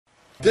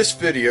This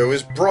video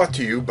is brought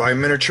to you by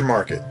Miniature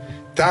Market.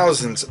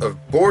 Thousands of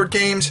board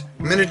games,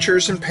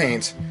 miniatures, and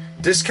paints,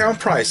 discount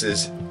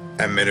prices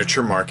at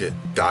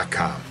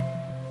miniaturemarket.com.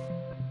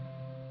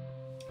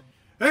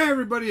 Hey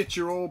everybody, it's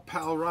your old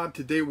pal Rob.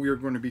 Today we are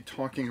going to be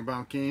talking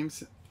about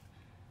games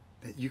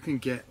that you can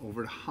get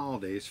over the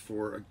holidays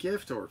for a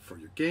gift or for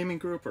your gaming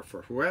group or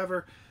for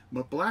whoever.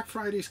 But Black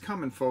Friday's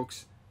coming,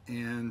 folks,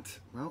 and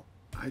well,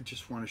 I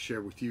just want to share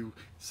with you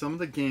some of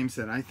the games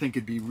that I think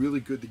it'd be really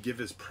good to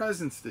give as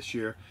presents this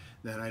year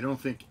that I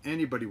don't think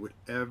anybody would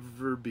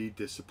ever be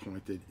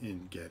disappointed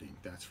in getting.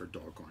 That's for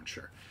doggone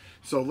sure.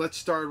 So let's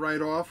start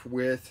right off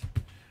with,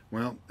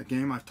 well, a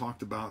game I've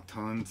talked about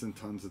tons and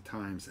tons of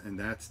times, and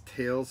that's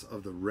Tales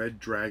of the Red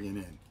Dragon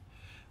Inn.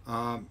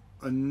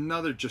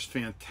 Another just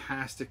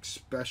fantastic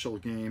special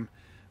game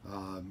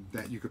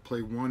that you could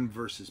play one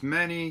versus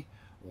many,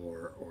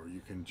 or you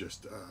can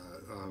just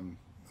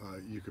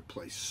you could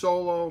play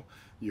solo,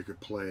 you could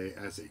play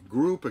as a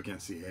group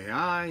against the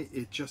AI.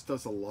 It just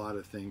does a lot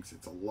of things.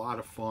 It's a lot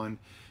of fun.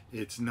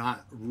 It's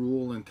not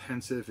rule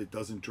intensive. It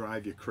doesn't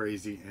drive you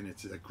crazy, and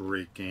it's a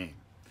great game.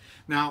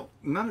 Now,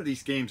 none of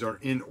these games are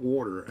in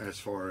order as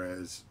far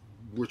as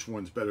which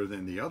one's better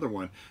than the other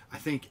one. I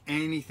think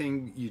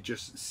anything you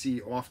just see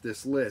off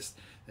this list,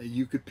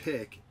 you could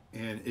pick,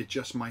 and it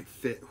just might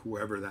fit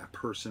whoever that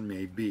person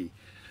may be.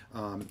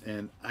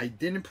 And I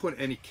didn't put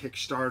any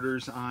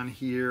Kickstarters on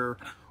here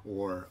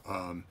or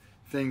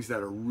things that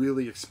are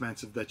really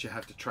expensive that you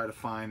have to try to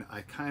find.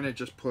 I kind of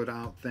just put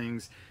out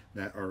things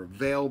that are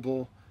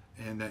available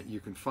and that you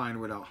can find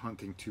without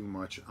hunting too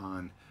much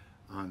on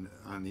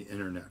the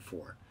internet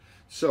for.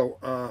 So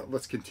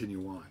let's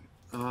continue on.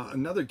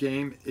 Another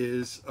game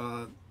is,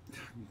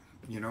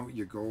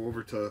 you go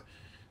over to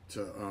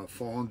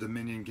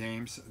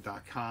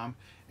fallendominiongames.com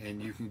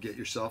and you can get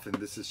yourself, and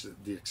this is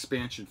the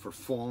expansion for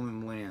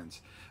Fallen Lands,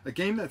 a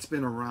game that's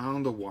been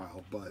around a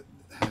while but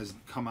has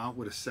come out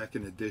with a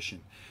second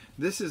edition.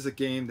 This is a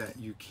game that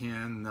you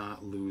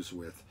cannot lose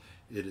with.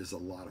 It is a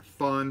lot of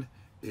fun.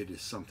 It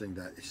is something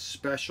that is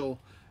special.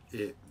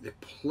 It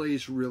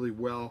plays really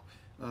well,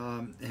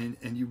 and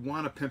you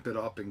want to pimp it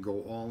up and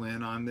go all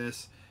in on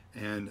this.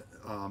 And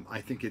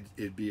I think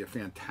it'd be a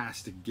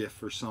fantastic gift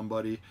for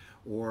somebody,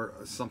 or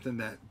something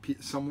that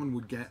someone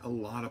would get a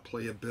lot of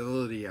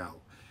playability out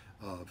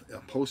of. A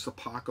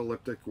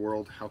post-apocalyptic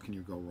world, how can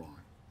you go wrong?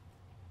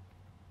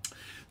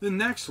 The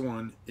next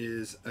one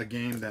is a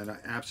game that I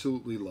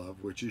absolutely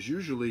love, which is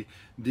usually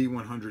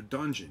D100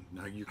 Dungeon.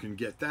 Now you can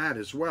get that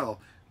as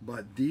well,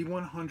 but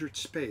D100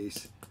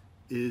 Space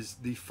is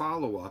the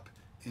follow-up.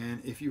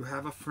 And if you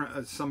have a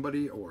friend,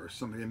 somebody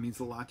that means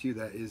a lot to you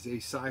that is a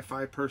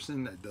sci-fi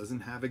person that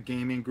doesn't have a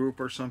gaming group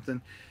or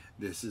something,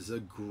 this is a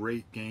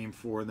great game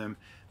for them.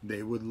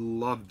 They would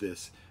love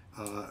this.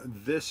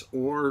 This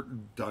or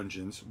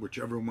Dungeons,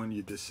 whichever one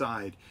you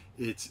decide.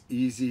 It's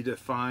easy to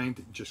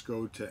find. Just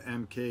go to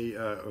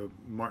MK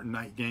Martin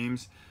Knight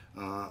Games,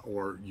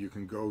 or you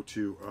can go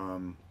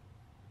to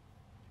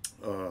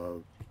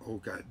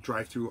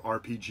Drive Through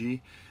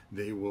RPG.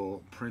 They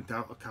will print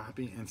out a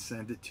copy and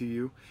send it to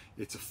you.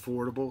 It's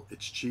affordable,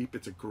 it's cheap,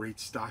 it's a great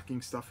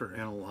stocking stuffer,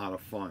 and a lot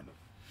of fun.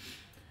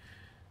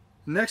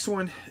 Next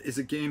one is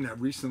a game that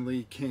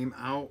recently came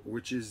out,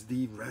 which is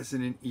the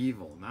Resident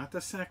Evil. Not the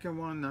second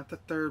one, not the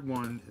third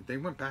one. They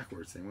went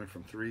backwards. They went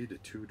from 3 to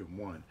 2 to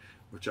 1,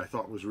 which I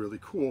thought was really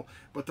cool.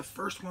 But the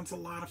first one's a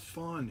lot of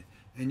fun.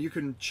 And you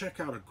can check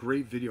out a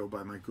great video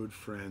by my good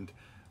friend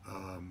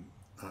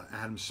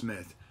Adam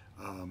Smith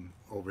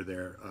over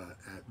there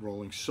at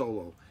Rolling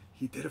Solo.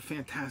 He did a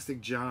fantastic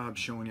job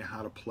showing you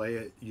how to play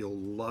it. You'll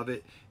love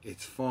it.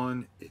 It's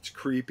fun. It's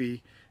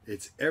creepy.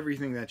 It's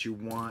everything that you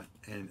want,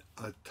 and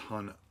a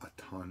ton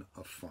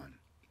of fun.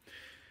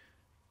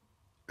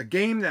 A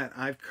game that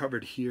I've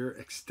covered here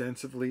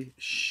extensively,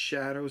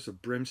 Shadows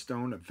of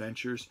Brimstone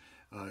Adventures,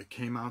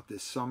 came out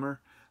this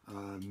summer.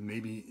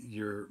 Maybe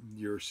your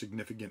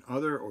significant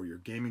other or your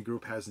gaming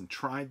group hasn't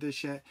tried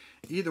this yet.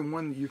 Either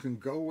one you can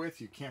go with.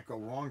 You can't go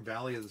wrong.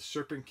 Valley of the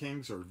Serpent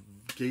Kings or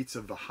Gates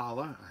of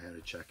Valhalla. I had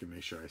to check and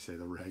make sure I say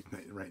the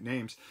right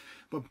names.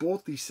 But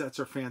both these sets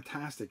are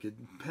fantastic.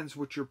 It depends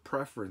what your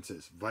preference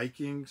is.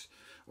 Vikings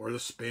or the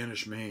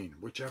Spanish Main.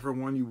 Whichever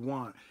one you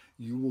want,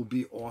 you will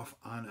be off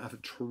on a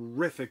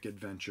terrific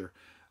adventure.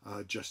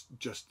 Just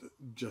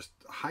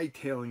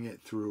hightailing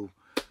it through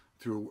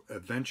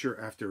adventure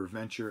after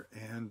adventure,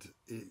 and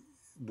it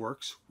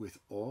works with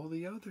all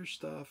the other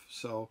stuff.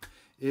 So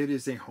it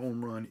is a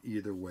home run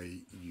either way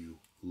you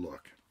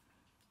look.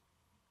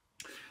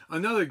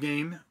 Another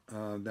game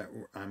that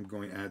I'm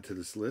going to add to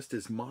this list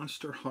is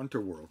Monster Hunter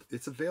World.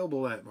 It's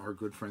available at our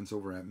good friends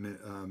over at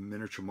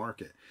Miniature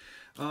Market.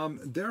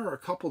 There are a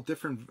couple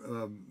different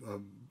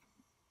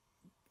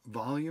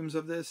volumes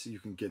of this. You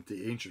can get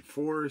the Ancient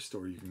Forest,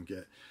 or you can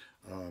get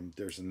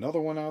there's another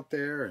one out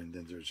there, and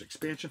then there's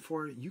expansion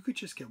for it. You could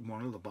just get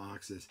one of the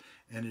boxes,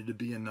 and it'd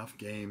be enough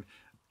game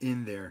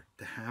in there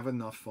to have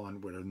enough fun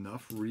with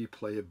enough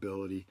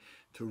replayability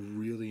to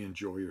really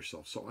enjoy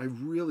yourself. So I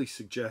really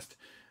suggest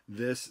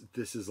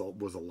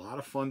Was a lot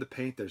of fun to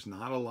paint. There's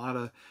not a lot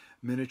of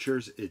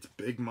miniatures. It's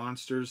big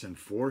monsters and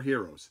 4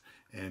 heroes,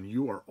 and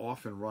you are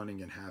off and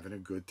running and having a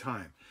good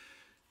time.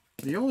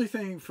 The only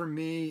thing for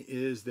me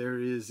is there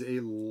is a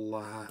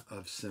lot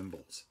of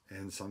symbols,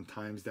 and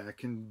sometimes that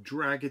can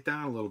drag it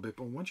down a little bit,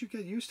 but once you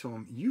get used to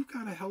them, you've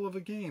got a hell of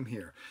a game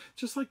here.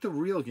 Just like the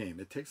real game.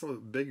 It takes a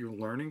bigger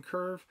learning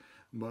curve,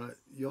 but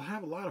you'll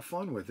have a lot of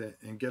fun with it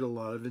and get a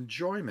lot of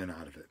enjoyment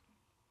out of it.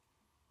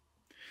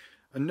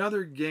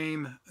 Another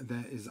game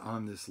that is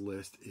on this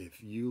list,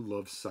 if you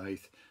love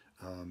Scythe,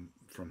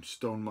 from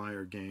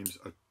Stonemaier Games,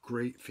 a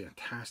great,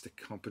 fantastic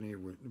company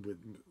with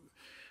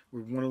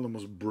one of the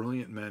most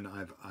brilliant men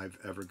I've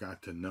ever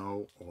got to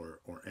know or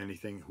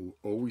anything, who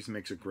always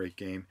makes a great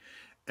game.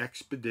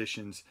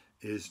 Expeditions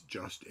is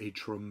just a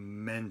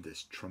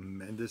tremendous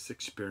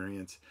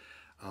experience.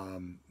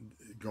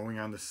 Going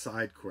on the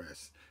side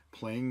quests,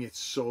 playing it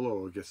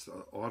solo against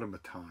the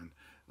automaton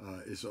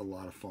is a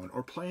lot of fun,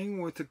 or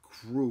playing with a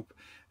group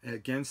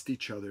against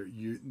each other.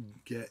 You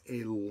get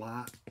a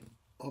lot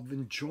of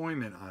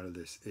enjoyment out of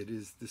this. It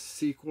is the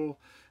sequel,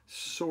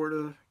 sort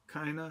of,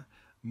 kind of,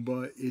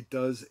 but it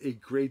does a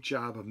great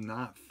job of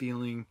not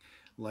feeling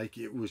like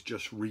it was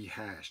just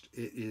rehashed.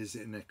 It is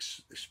an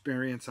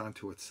experience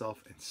unto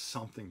itself, and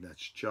something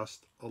that's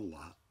just a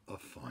lot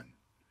of fun.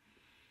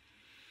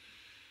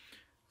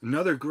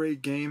 Another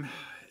great game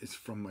is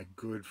from my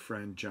good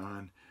friend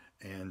John,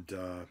 and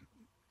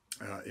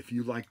if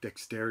you like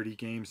dexterity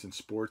games and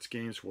sports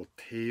games, well,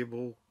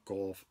 Table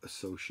Golf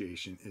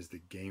Association is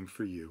the game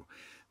for you.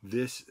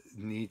 This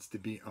needs to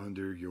be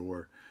under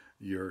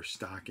your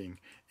stocking.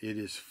 It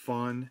is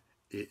fun.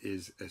 It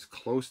is as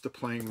close to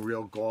playing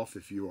real golf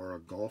if you are a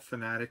golf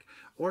fanatic,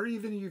 or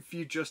even if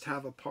you just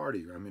have a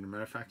party. I mean, as a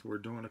matter of fact, we're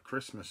doing a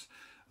Christmas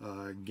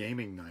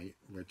gaming night,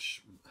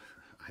 which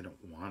I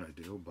don't want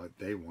to do, but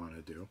they want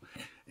to do.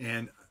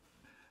 And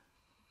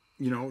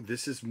you know,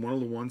 this is one of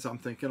the ones I'm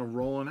thinking of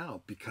rolling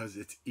out because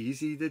it's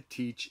easy to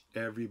teach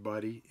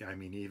everybody. I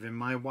mean, even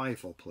my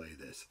wife will play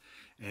this,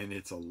 and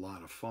it's a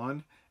lot of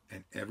fun,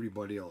 and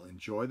everybody will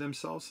enjoy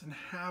themselves and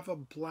have a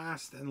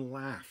blast and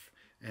laugh.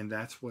 And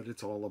that's what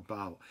it's all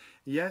about.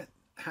 Yet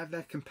have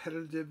that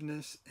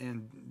competitiveness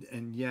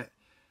and yet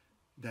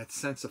that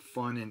sense of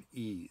fun and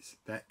ease,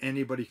 that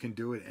anybody can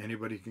do it,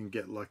 anybody can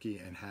get lucky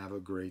and have a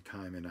great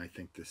time. And I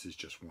think this is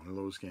just one of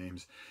those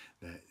games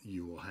that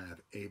you will have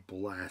a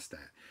blast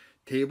at.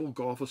 Table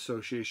Golf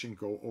Association,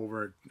 go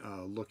over,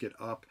 look it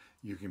up.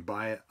 You can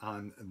buy it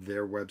on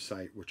their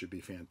website, which would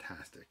be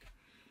fantastic.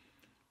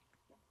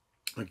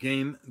 A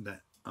game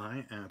that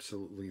I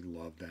absolutely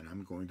love that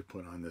I'm going to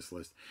put on this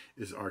list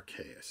is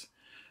Arceus.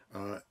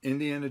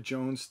 Indiana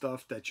Jones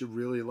stuff that you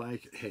really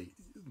like. Hey,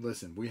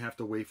 listen, we have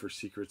to wait for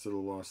Secrets of the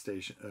Lost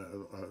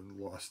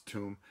Lost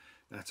Tomb.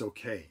 That's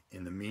okay.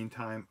 In the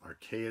meantime,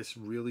 Arceus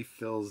really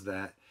fills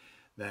that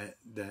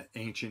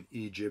ancient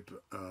Egypt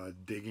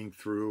digging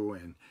through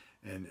and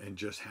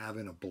just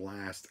having a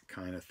blast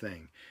kind of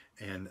thing.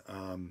 And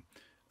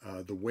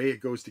the way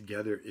it goes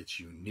together, it's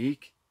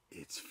unique,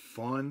 it's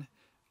fun,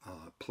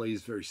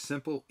 plays very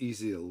simple,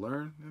 easy to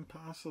learn,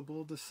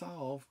 impossible to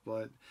solve,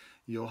 but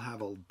you'll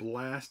have a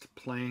blast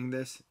playing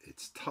this.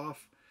 It's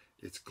tough,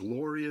 it's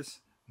glorious,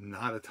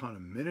 not a ton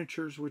of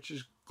miniatures, which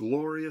is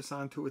glorious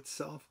unto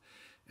itself,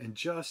 and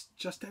just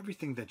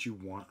everything that you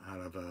want out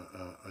of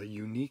a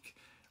unique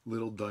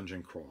little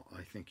dungeon crawl.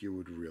 I think you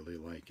would really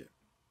like it.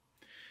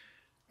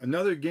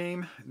 Another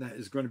game that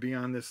is going to be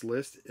on this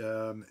list,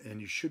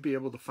 and you should be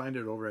able to find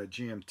it over at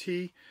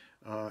GMT,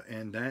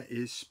 and that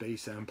is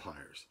Space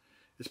Empires.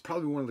 It's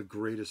probably one of the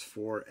greatest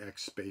 4X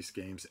space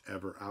games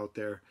ever out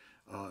there.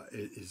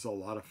 It is a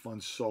lot of fun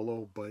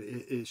solo, but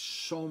it is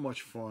so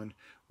much fun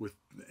with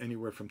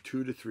anywhere from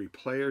 2 to 3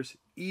 players.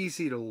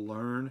 Easy to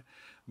learn.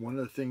 One of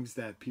the things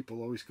that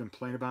people always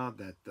complain about,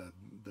 that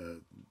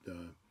the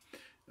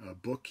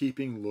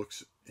bookkeeping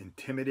looks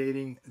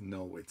intimidating.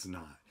 No, it's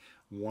not.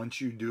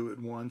 Once you do it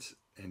once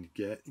and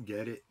get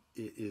it,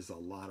 it is a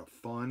lot of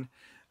fun.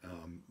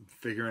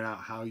 Figuring out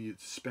how you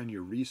spend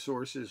your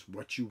resources,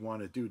 what you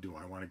want to do. Do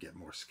I want to get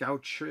more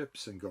scout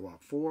ships and go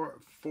out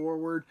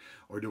forward,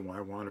 or do I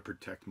want to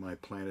protect my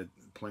planet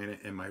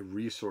and my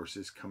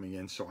resources coming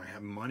in, so I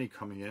have money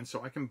coming in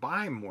so I can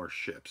buy more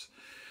ships,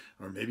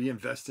 or maybe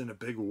invest in a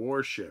big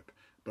warship?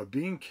 But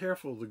being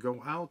careful to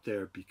go out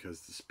there,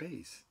 because the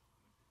space,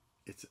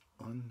 it's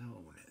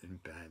unknown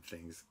and bad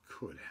things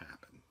could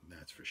happen.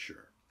 That's for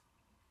sure.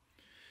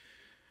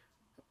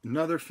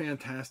 Another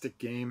fantastic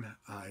game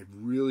I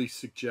really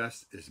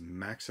suggest is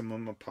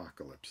Maximum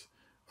Apocalypse.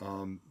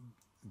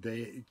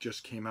 They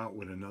just came out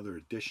with another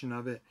edition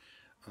of it.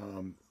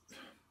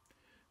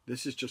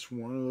 This is just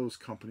one of those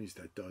companies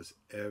that does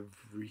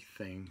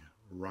everything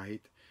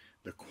right.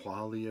 The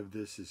quality of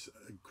this is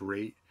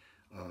great.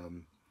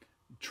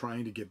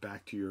 Trying to get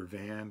back to your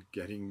van,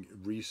 getting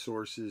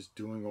resources,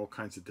 doing all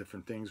kinds of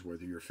different things,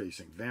 whether you're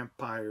facing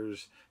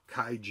vampires,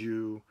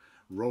 kaiju,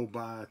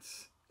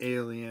 robots,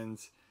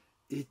 aliens.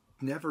 It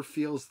never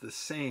feels the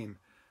same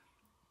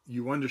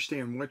you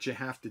understand what you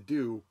have to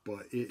do,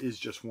 but it is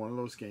just one of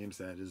those games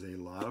that is a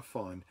lot of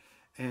fun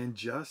and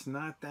just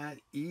not that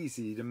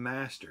easy to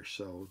master.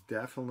 So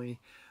definitely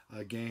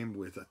a game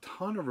with a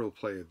ton of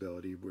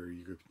replayability where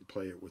you could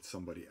play it with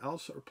somebody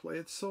else or play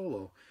it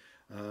solo,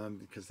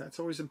 because that's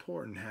always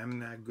important, having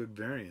that good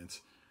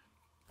variance.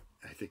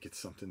 I think it's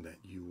something that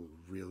you will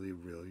really,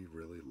 really,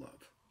 really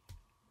love.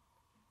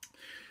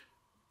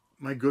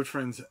 My good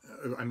friends,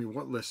 I mean,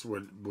 what list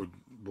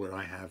would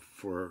I have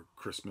for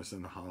Christmas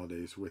and the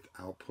holidays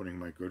without putting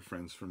my good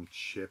friends from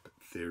Chip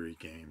Theory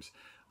Games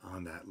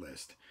on that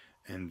list?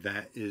 And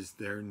that is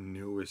their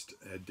newest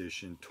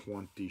edition,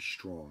 20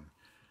 Strong.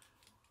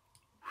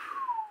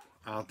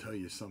 I'll tell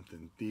you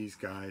something, these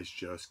guys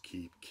just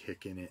keep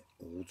kicking it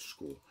old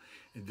school.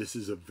 And this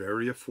is a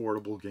very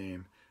affordable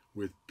game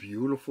with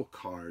beautiful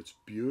cards,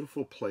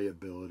 beautiful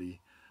playability,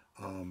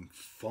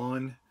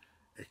 fun,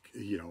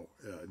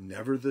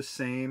 never the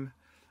same,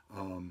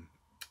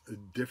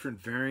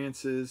 different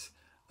variances,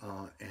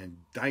 and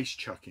dice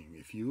chucking.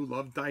 If you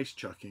love dice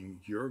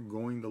chucking, you're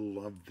going to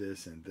love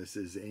this, and this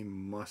is a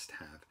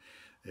must-have.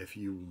 If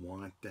you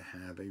want to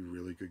have a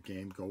really good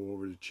game, go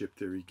over to Chip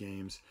Theory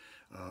Games,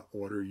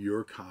 order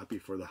your copy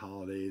for the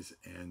holidays,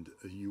 and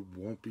you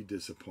won't be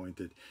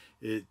disappointed.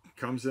 It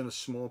comes in a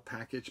small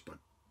package, but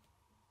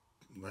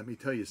let me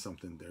tell you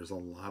something, there's a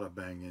lot of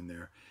bang in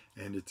there,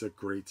 and it's a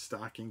great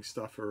stocking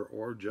stuffer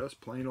or just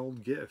plain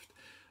old gift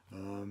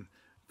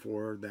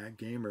for that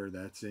gamer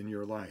that's in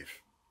your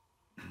life.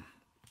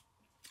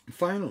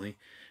 Finally,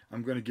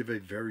 I'm going to give a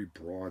very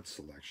broad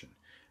selection,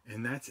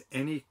 and that's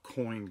any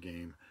coin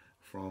game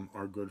from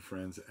our good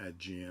friends at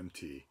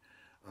GMT.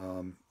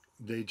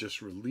 They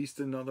just released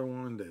another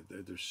one.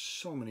 There's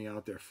so many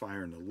out there.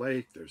 Fire in the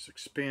Lake, there's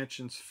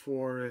expansions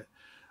for it.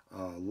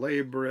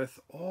 Labyrinth,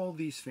 all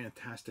these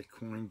fantastic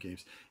coin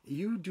games.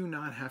 You do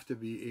not have to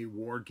be a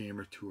war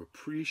gamer to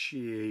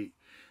appreciate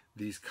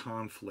these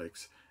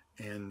conflicts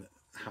and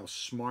how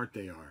smart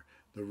they are,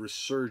 the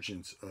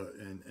resurgence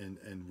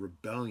and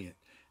rebellion,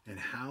 and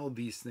how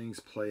these things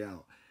play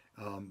out.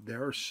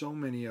 There are so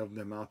many of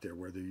them out there,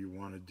 whether you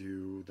want to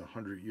do the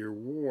 100-Year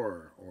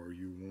War, or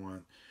you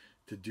want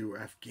to do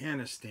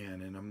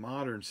Afghanistan in a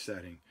modern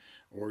setting,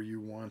 or you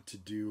want to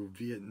do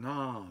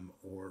Vietnam,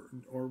 or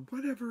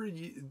whatever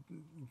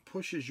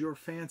pushes your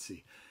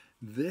fancy.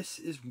 This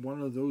is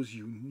one of those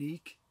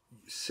unique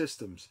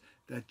systems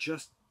that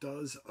just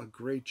does a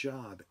great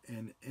job.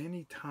 And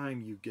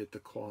anytime you get the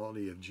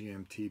quality of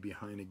GMT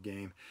behind a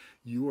game,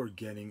 you are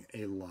getting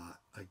a lot.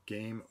 A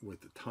game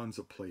with tons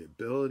of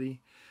playability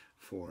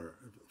for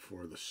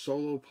the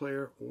solo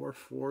player or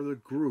for the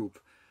group.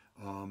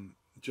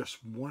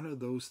 Just one of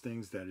those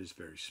things that is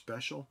very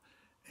special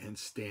and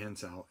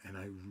stands out, and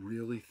I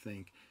really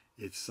think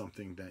it's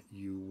something that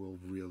you will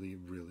really,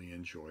 really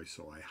enjoy.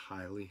 So I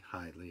highly,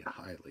 highly,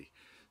 highly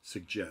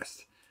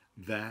suggest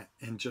that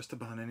and just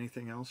about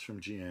anything else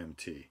from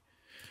GMT.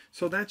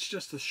 So that's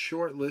just a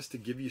short list to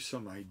give you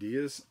some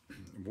ideas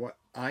what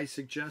I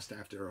suggest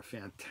after a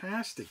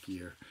fantastic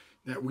year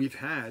that we've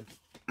had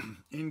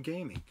in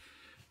gaming.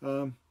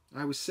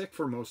 I was sick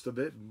for most of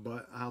it,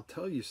 but I'll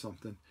tell you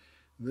something.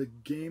 The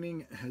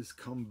gaming has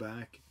come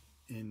back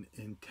in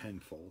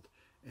tenfold,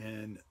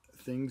 and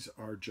things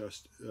are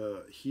just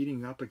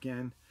heating up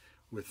again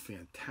with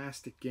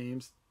fantastic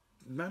games.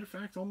 Matter of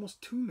fact,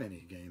 almost too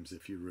many games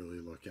if you really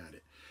look at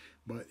it.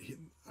 But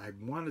I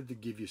wanted to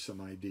give you some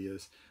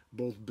ideas,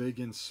 both big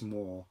and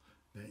small,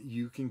 that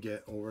you can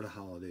get over the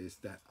holidays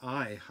that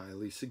I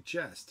highly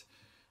suggest.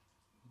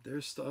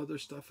 There's other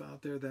stuff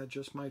out there that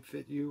just might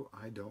fit you.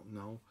 I don't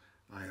know.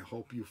 I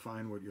hope you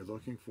find what you're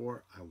looking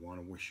for. I want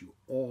to wish you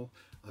all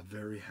a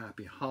very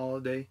happy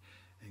holiday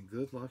and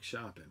good luck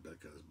shopping,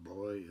 because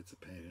boy, it's a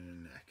pain in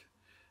the neck.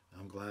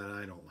 I'm glad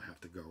I don't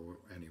have to go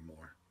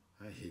anymore.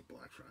 I hate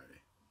Black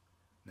Friday.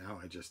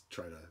 Now I just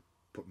try to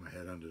put my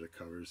head under the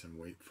covers and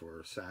wait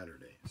for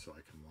Saturday so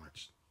I can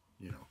watch,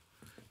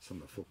 some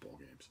of the football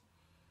games.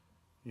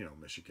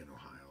 Michigan,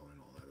 Ohio, and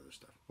all that other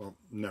stuff. Well,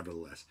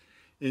 nevertheless,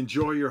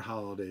 enjoy your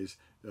holidays.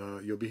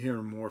 You'll be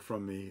hearing more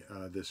from me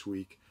this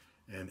week.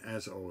 And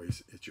as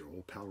always, it's your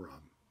old pal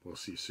Rob. We'll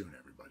see you soon,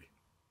 everybody.